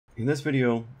In this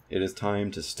video, it is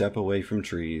time to step away from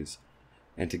trees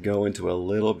and to go into a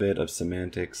little bit of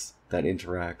semantics that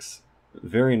interacts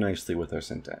very nicely with our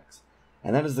syntax.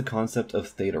 And that is the concept of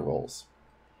theta roles.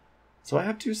 So I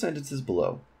have two sentences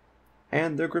below,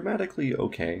 and they're grammatically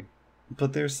okay,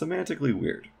 but they're semantically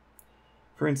weird.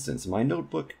 For instance, my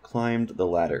notebook climbed the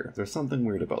ladder. There's something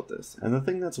weird about this, and the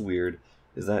thing that's weird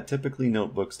is that typically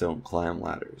notebooks don't climb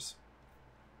ladders.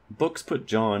 Books put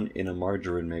John in a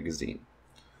margarine magazine.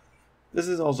 This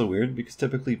is also weird because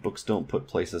typically books don't put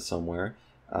places somewhere.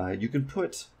 You can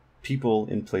put people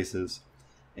in places,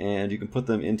 and you can put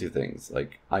them into things.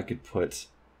 Like, I could put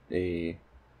a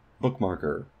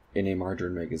bookmarker in a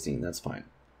margarine magazine, that's fine.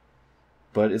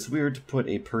 But it's weird to put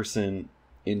a person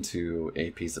into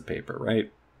a piece of paper,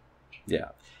 right? Yeah.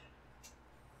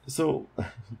 So,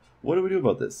 what do we do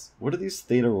about this? What are these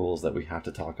theta roles that we have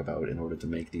to talk about in order to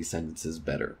make these sentences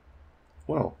better?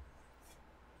 Well,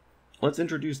 let's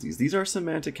introduce these. These are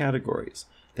semantic categories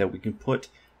that we can put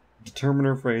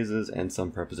determiner phrases and some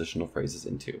prepositional phrases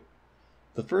into.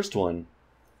 The first one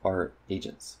are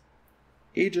agents.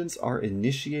 Agents are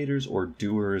initiators or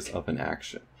doers of an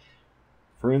action.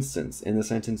 For instance, in the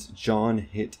sentence, John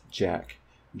hit Jack.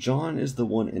 John is the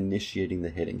one initiating the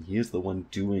hitting. He is the one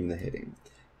doing the hitting.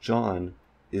 John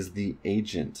is the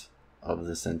agent of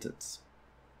the sentence.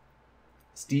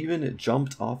 Stephen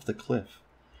jumped off the cliff.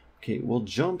 Okay, well,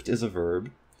 jumped is a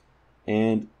verb,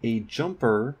 and a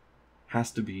jumper has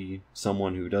to be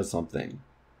someone who does something.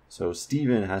 So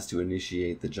Stephen has to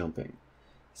initiate the jumping.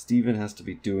 Stephen has to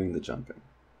be doing the jumping.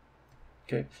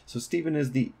 Okay, so Stephen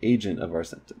is the agent of our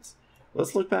sentence.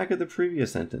 Let's look back at the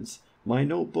previous sentence. My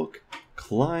notebook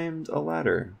climbed a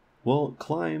ladder. Well,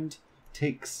 climbed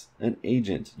takes an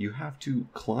agent. You have to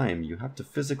climb. You have to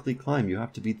physically climb. You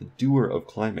have to be the doer of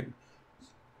climbing.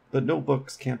 But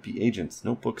notebooks can't be agents.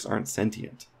 Notebooks aren't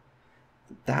sentient.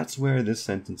 That's where this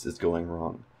sentence is going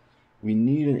wrong. We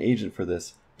need an agent for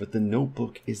this, but the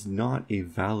notebook is not a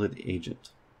valid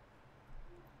agent.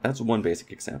 That's one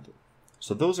basic example.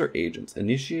 So those are agents,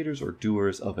 initiators or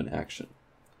doers of an action.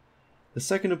 The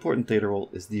second important theta role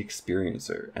is the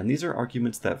experiencer, and these are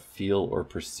arguments that feel or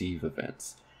perceive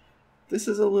events. This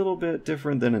is a little bit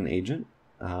different than an agent,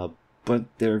 but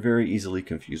they're very easily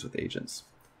confused with agents.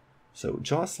 So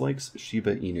Joss likes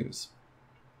Shiba Inus.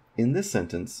 In this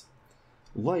sentence,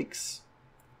 likes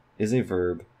is a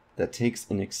verb that takes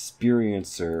an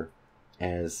experiencer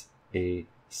as a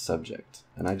subject,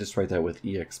 and I just write that with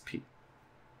exp.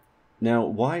 Now,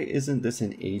 why isn't this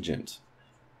an agent?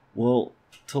 Well,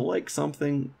 to like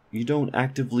something, you don't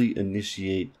actively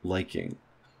initiate liking.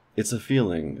 It's a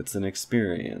feeling, it's an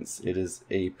experience, it is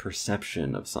a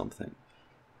perception of something.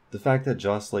 The fact that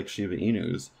Joss likes Shiba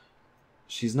Inus,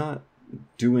 she's not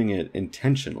doing it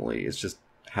intentionally, it just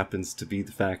happens to be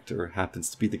the fact or happens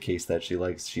to be the case that she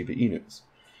likes Shiba Inus.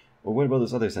 Or what about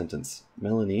this other sentence?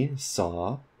 Melanie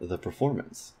saw the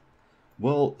performance.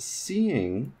 Well,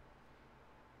 seeing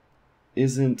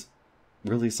isn't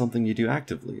really something you do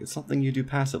actively. It's something you do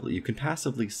passively. You can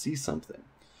passively see something.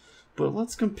 But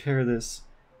let's compare this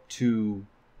to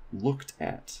looked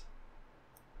at.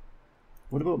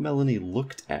 What about Melanie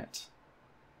looked at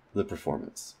the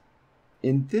performance?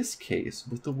 In this case,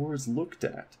 with the words looked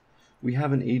at, we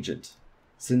have an agent.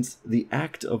 Since the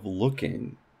act of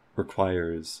looking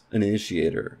requires an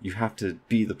initiator, you have to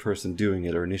be the person doing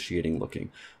it or initiating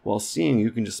looking. While seeing, you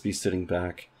can just be sitting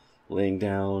back, laying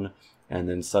down, and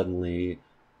then suddenly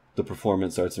the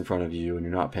performance starts in front of you and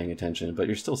you're not paying attention, but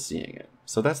you're still seeing it.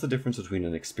 So that's the difference between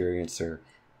an experiencer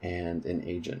and an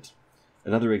agent.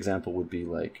 Another example would be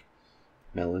like,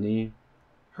 Melanie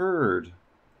heard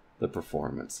the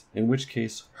performance, in which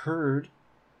case heard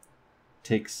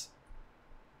takes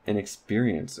an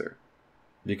experiencer,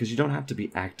 because you don't have to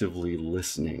be actively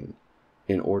listening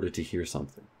in order to hear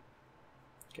something.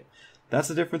 Okay, that's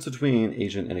the difference between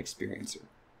agent and experiencer.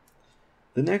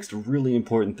 The next really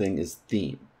important thing is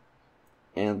theme.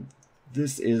 And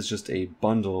this is just a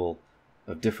bundle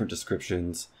of different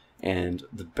descriptions, and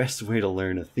the best way to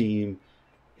learn a theme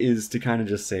is to kind of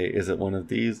just say, is it one of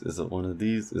these? Is it one of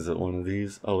these? Is it one of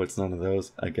these? Oh, it's none of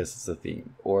those? I guess it's a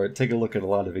theme. Or take a look at a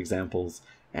lot of examples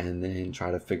and then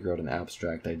try to figure out an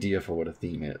abstract idea for what a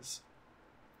theme is.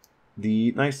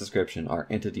 The nice description are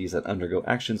entities that undergo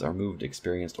actions, are moved,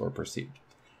 experienced, or perceived.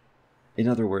 In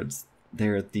other words,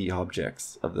 they're the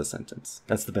objects of the sentence.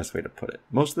 That's the best way to put it.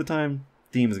 Most of the time,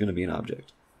 theme is going to be an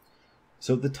object.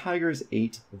 So the tigers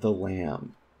ate the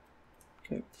lamb.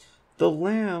 Okay. The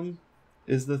lamb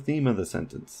is the theme of the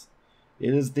sentence.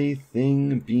 It is the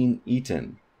thing being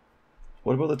eaten.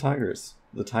 What about the tigers?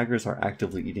 The tigers are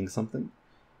actively eating something.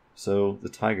 So the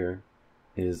tiger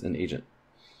is an agent.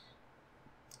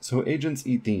 So agents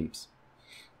eat themes.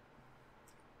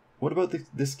 What about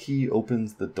this key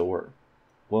opens the door?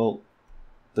 Well,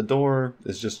 the door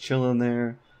is just chilling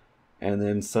there, and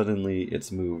then suddenly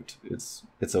it's moved.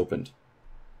 It's opened.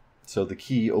 So the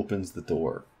key opens the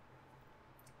door.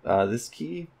 This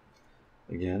key,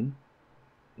 again,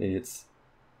 it's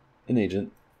an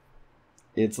agent.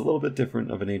 It's a little bit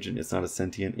different of an agent. It's not a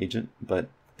sentient agent, but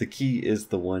the key is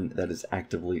the one that is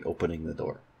actively opening the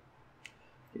door.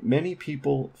 Many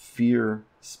people fear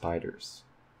spiders.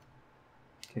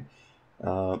 Okay.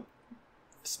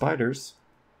 Spiders,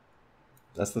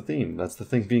 that's the theme. That's the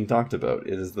thing being talked about.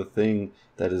 It is the thing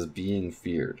that is being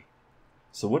feared.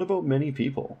 So what about many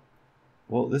people?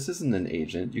 Well, this isn't an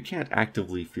agent. You can't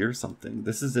actively fear something.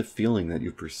 This is a feeling that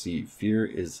you perceive. Fear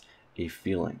is a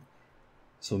feeling.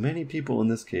 So many people in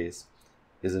this case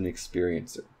is an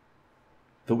experiencer.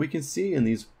 But we can see in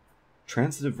these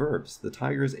transitive verbs, the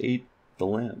tigers ate the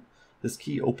lamb. This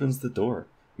key opens the door.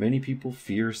 Many people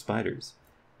fear spiders.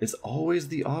 It's always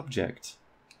the object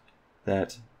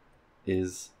that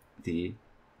is the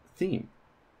theme.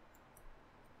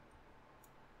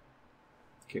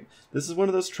 Okay, this is one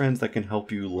of those trends that can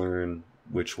help you learn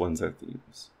which ones are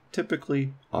themes.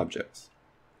 Typically, objects.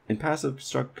 In passive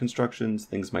constructions,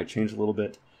 things might change a little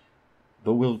bit,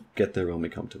 but we'll get there when we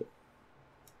come to it.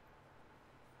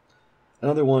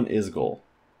 Another one is goal.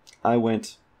 I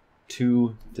went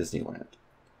to Disneyland.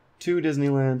 To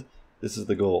Disneyland, this is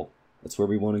the goal. That's where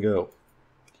we want to go.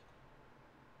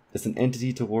 It's an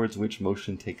entity towards which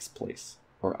motion takes place.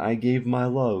 Or I gave my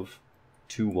love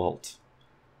to Walt.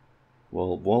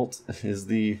 Well, Walt is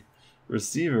the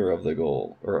receiver of the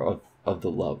goal, or of the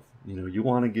love. You know, you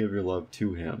want to give your love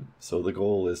to him. So the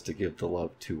goal is to give the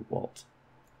love to Walt.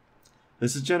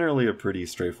 This is generally a pretty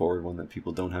straightforward one that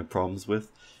people don't have problems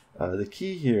with. The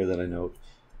key here that I note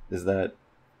is that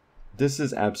this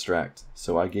is abstract.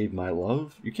 So I gave my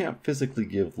love. You can't physically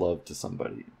give love to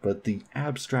somebody, but the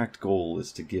abstract goal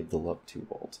is to give the love to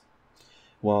Walt.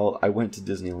 While I went to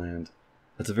Disneyland,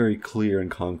 that's a very clear and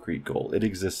concrete goal. It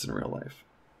exists in real life.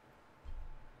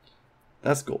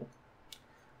 That's goal.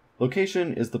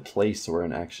 Location is the place where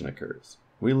an action occurs.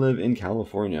 We live in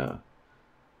California.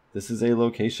 This is a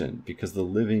location because the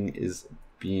living is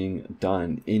being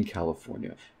done in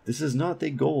California. This is not the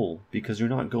goal because you're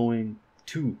not going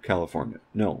to California.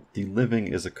 No, the living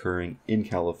is occurring in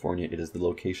California. It is the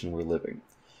location we're living.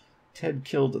 Ted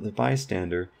killed the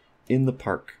bystander in the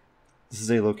park. This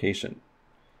is a location.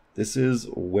 This is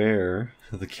where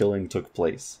the killing took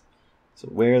place. So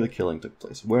where the killing took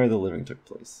place, where the living took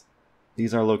place.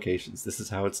 These are locations. This is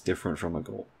how it's different from a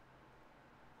goal.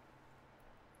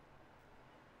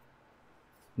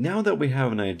 Now that we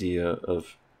have an idea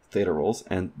of theta roles,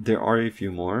 and there are a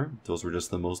few more, those were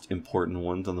just the most important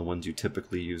ones and the ones you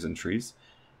typically use in trees,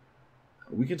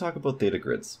 we can talk about theta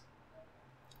grids.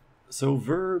 So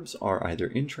verbs are either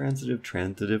intransitive,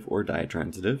 transitive, or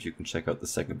ditransitive. You can check out the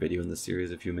second video in the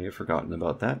series if you may have forgotten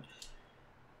about that.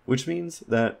 Which means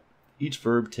that each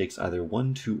verb takes either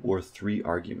 1, 2, or 3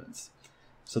 arguments.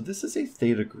 So this is a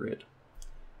theta grid.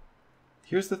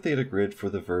 Here's the theta grid for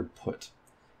the verb put.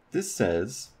 This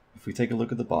says, if we take a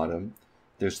look at the bottom,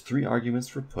 there's 3 arguments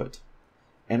for put,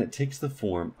 and it takes the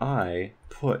form I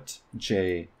put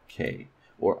J, K,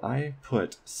 or I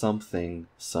put something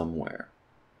somewhere.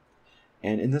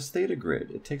 And in this theta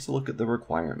grid, it takes a look at the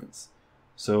requirements.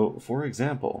 So, for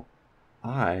example,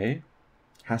 I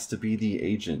has to be the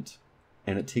agent,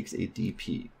 and it takes a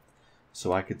DP.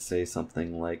 So I could say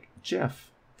something like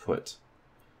Jeff put.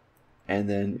 And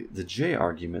then the J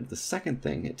argument, the second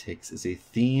thing it takes is a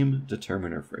theme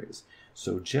determiner phrase.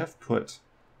 So Jeff put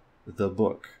the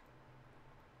book.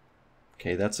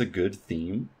 Okay, that's a good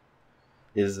theme.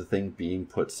 It is a thing being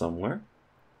put somewhere.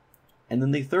 And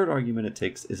then the third argument it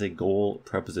takes is a goal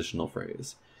prepositional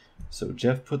phrase. So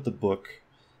Jeff put the book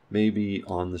maybe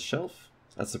on the shelf.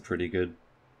 That's a pretty good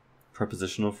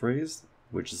prepositional phrase,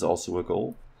 which is also a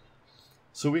goal.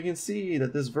 So we can see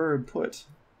that this verb put,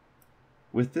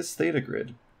 with this theta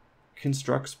grid,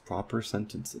 constructs proper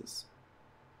sentences.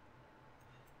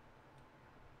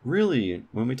 Really,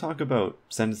 when we talk about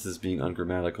sentences being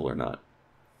ungrammatical or not,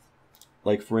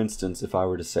 like for instance, if I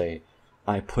were to say,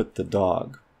 I put the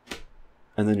dog,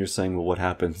 and then you're saying, well, what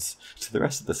happens to the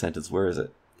rest of the sentence? Where is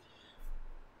it?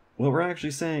 What we're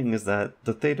actually saying is that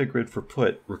the theta grid for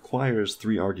put requires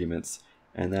 3 arguments,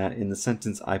 and that in the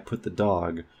sentence, I put the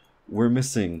dog, we're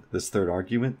missing this third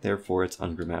argument, therefore it's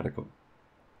ungrammatical.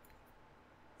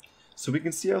 So we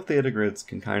can see how theta grids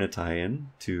can kind of tie in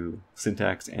to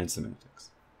syntax and semantics.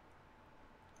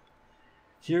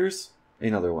 Here's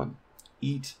another one.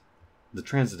 Eat, the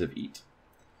transitive eat.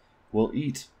 Well,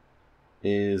 eat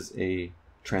is a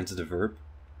transitive verb,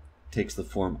 takes the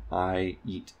form I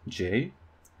eat J.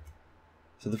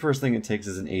 So the first thing it takes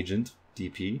is an agent,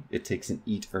 DP. It takes an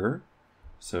eater.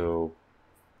 So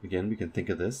again, we can think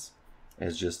of this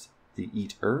as just the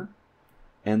eater.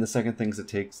 And the second thing it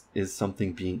takes is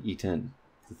something being eaten,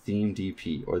 the theme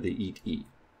DP, or the eat E.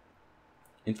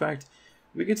 In fact,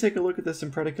 we can take a look at this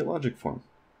in predicate logic form.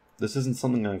 This isn't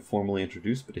something I've formally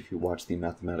introduced, but if you watch the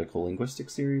mathematical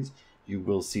linguistics series, you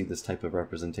will see this type of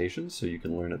representation, so you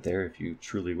can learn it there if you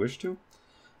truly wish to.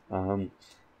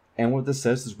 And what this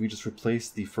says is we just replace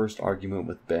the first argument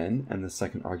with Ben and the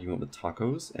second argument with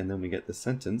tacos, and then we get the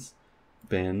sentence,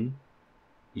 Ben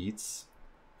eats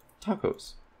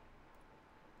tacos.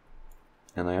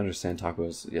 And I understand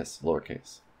tacos, yes,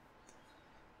 lowercase.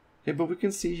 Okay, but we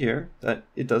can see here that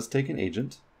it does take an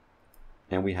agent,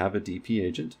 and we have a DP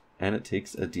agent, and it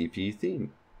takes a DP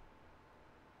theme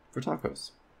for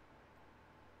tacos.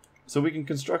 So we can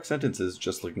construct sentences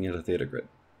just looking at a theta grid.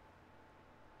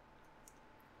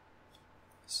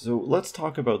 So let's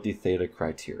talk about the theta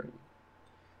criterion.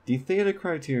 The theta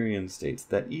criterion states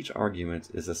that each argument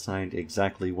is assigned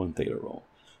exactly one theta role.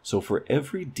 So for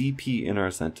every DP in our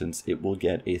sentence, it will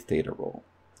get a theta role.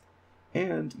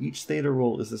 And each theta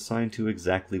role is assigned to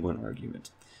exactly one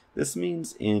argument. This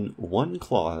means in one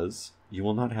clause, you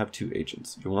will not have two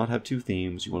agents. You will not have two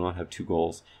themes. You will not have two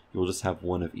goals. You will just have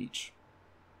one of each.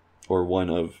 Or one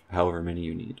of however many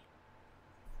you need.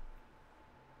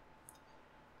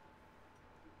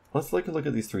 Let's take a look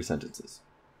at these three sentences.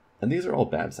 And these are all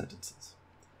bad sentences.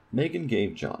 Megan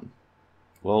gave John.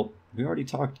 Well, we already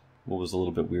talked what was a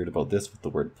little bit weird about this with the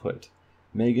word put.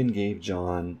 Megan gave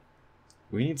John.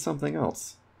 We need something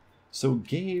else. So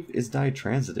gave is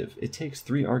ditransitive. It takes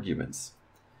three arguments.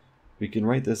 We can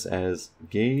write this as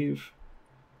gave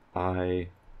I,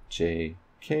 J,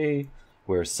 K,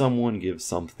 where someone gives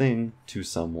something to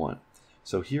someone.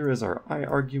 So here is our I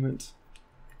argument.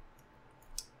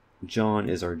 John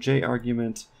is our J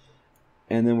argument.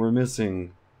 And then we're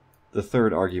missing the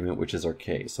third argument, which is our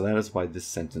K. So that is why this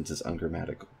sentence is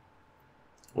ungrammatical.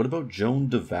 What about Joan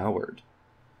devoured?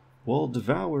 Well,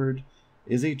 devoured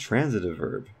is a transitive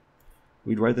verb.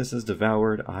 We'd write this as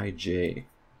devoured IJ,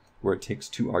 where it takes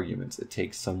two arguments. It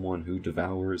takes someone who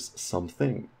devours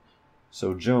something.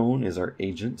 So Joan is our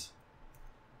agent,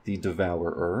 the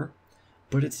devourer,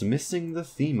 but it's missing the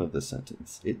theme of the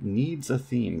sentence. It needs a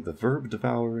theme. The verb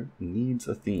devour needs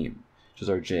a theme, which is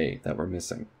our J that we're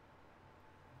missing.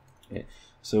 Okay.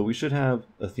 So we should have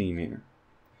a theme here.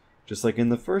 Just like in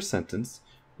the first sentence,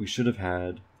 we should have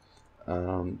had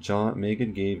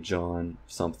Megan gave John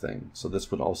something. So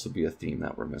this would also be a theme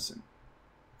that we're missing.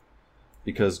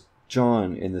 Because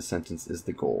John in this sentence is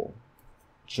the goal.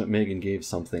 Megan gave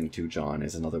something to John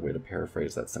is another way to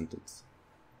paraphrase that sentence.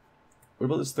 What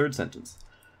about this third sentence?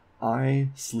 I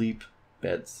sleep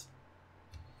beds.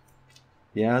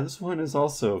 Yeah, this one is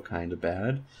also kind of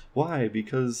bad. Why?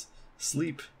 Because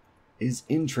sleep is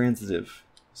intransitive.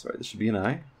 Sorry, this should be an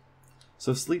I.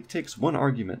 So sleep takes one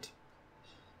argument.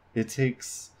 It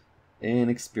takes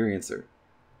an experiencer.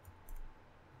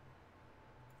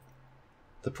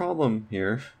 The problem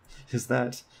here is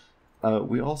that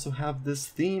we also have this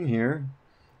theme here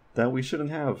that we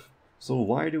shouldn't have. So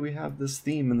why do we have this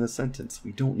theme in this sentence?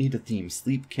 We don't need a theme.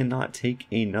 Sleep cannot take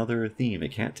another theme.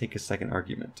 It can't take a second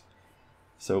argument.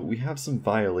 So we have some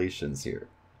violations here.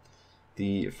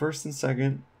 The first and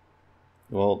second,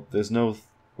 well,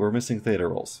 we're missing theta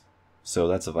roles. So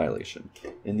that's a violation.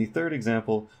 In the third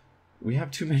example, we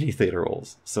have too many theta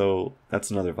roles. So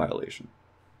that's another violation.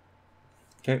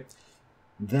 Okay,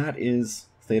 that is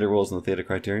theta roles and the theta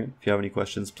criterion. If you have any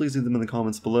questions, please leave them in the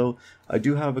comments below. I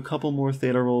do have a couple more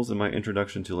theta roles in my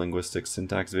Introduction to Linguistics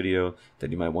Syntax video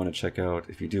that you might want to check out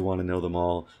if you do want to know them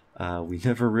all. We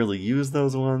never really use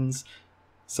those ones,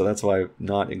 so that's why I've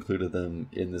not included them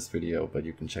in this video, but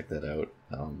you can check that out.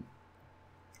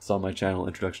 It's on my channel,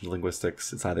 Introduction to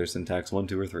Linguistics. It's either Syntax 1,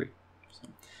 2, or 3. So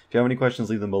if you have any questions,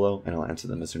 leave them below, and I'll answer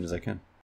them as soon as I can.